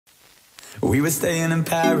We were staying in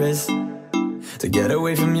Paris to get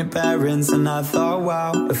away from your parents, and I thought,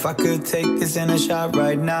 wow, if I could take this in a shot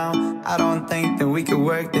right now, I don't think that we could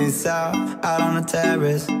work this out on the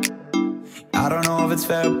terrace. I don't know if it's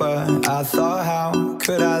fair, but I thought, how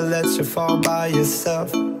could I let you fall by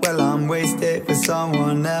yourself? Well, I'm wasted with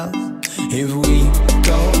someone else. If we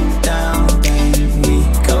go down, then we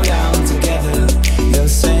go down together. They'll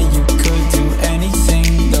say you could do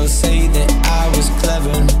anything, they'll say that I was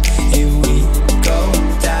clever. If we go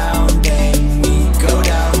down, then we go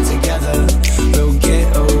down together. We'll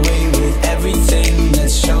get away with everything,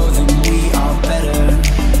 let's show them we are better.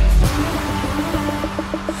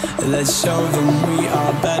 Let's show them we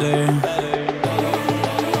are better.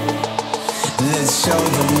 Let's show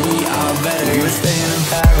them we are better. We're staying in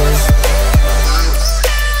Paris.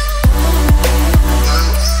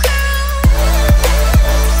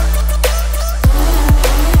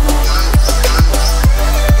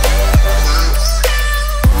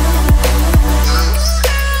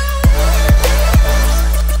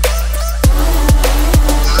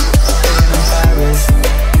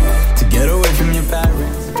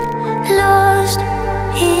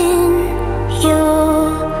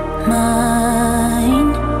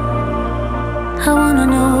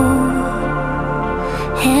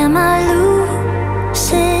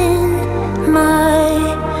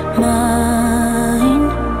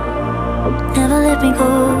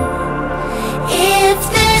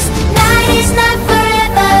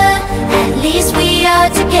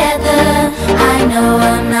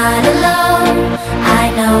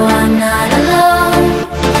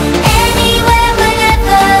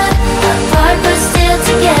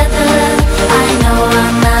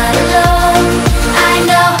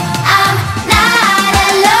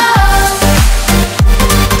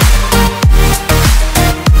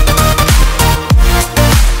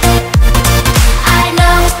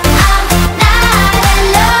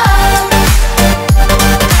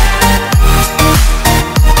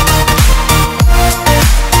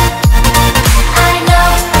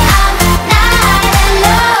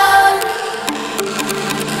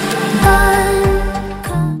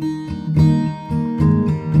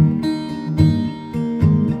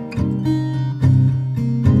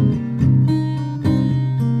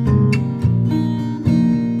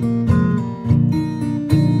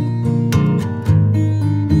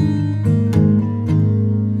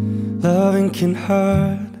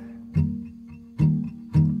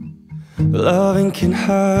 Loving can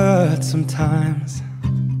hurt sometimes,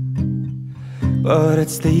 but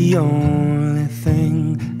it's the only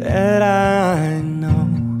thing that I know.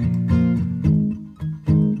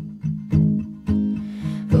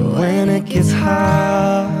 But when it gets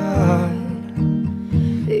hard,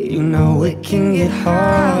 you know it can get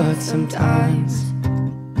hard sometimes.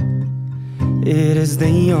 It is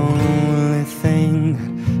the only thing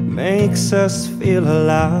that makes us feel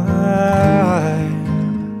alive.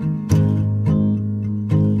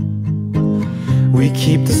 We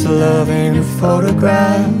keep this love in a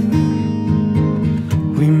photograph.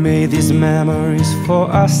 We made these memories for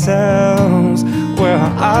ourselves, where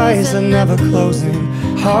our eyes are never closing,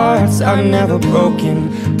 hearts are never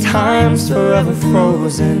broken, time's forever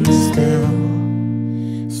frozen still.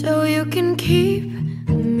 So you can keep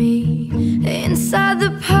me inside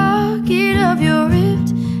the pocket of your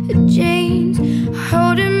ripped jeans,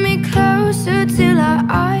 holding me closer till our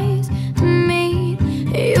eyes meet.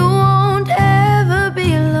 You won't ever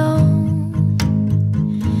be alone.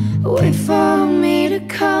 Wait for me to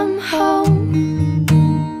come home.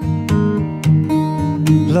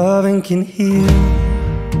 Loving can heal,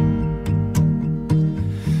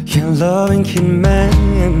 yeah, loving can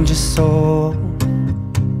mend your soul,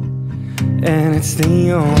 and it's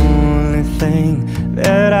the only thing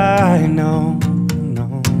that I know.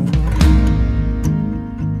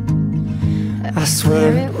 I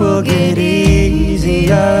swear it will get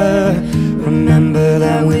easier. Remember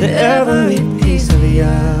that with every piece of you.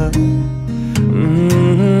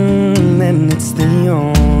 And it's the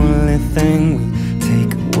only thing we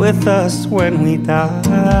take with us when we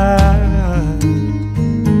die.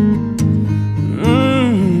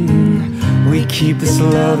 We keep this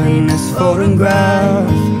love in this photograph.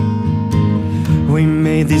 We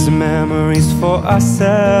made these memories for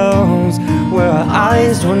ourselves, where our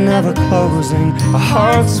eyes were never closing, our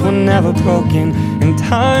hearts were never broken, and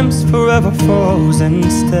time's forever frozen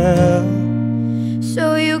still.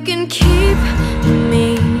 So you can keep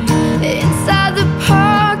me inside the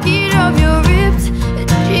pocket of your ripped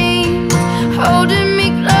jeans, holding me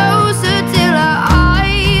closer till our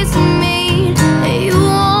eyes meet. You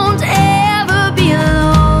won't ever be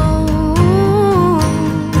alone.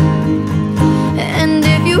 And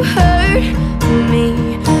if you hurt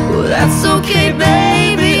okay,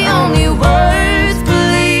 baby, only words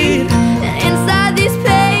bleed. And inside these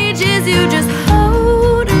pages you just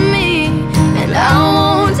hold me, and I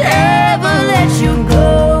won't ever let you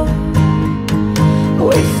go.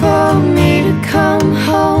 Wait for me to come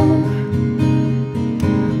home.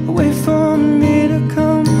 Wait for me to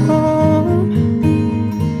come home.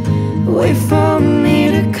 Wait for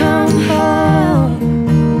me to come home.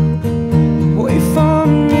 Wait for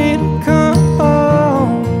me to come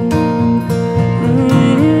home.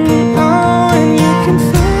 Oh, and you can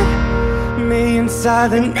fit me inside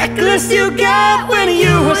the necklace you got when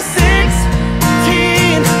you were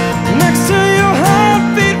 16, next to your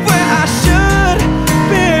heartbeat where I should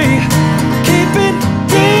be. Keep it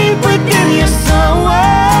deep within your soul.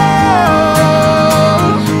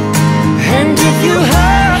 And if you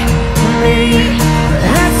hurt me,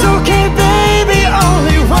 that's okay, baby,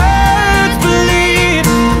 only words bleed.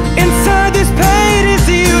 Inside these pages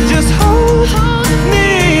you just hold me,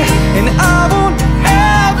 and I won't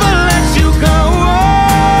ever let you go.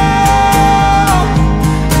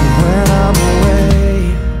 When I'm away,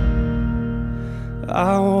 I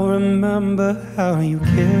will remember how you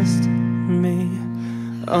kissed me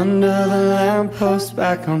under the lamppost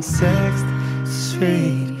back on 6th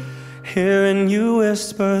Street, hearing you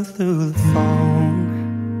whisper through the phone.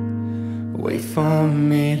 Wait for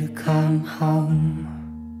me to come home.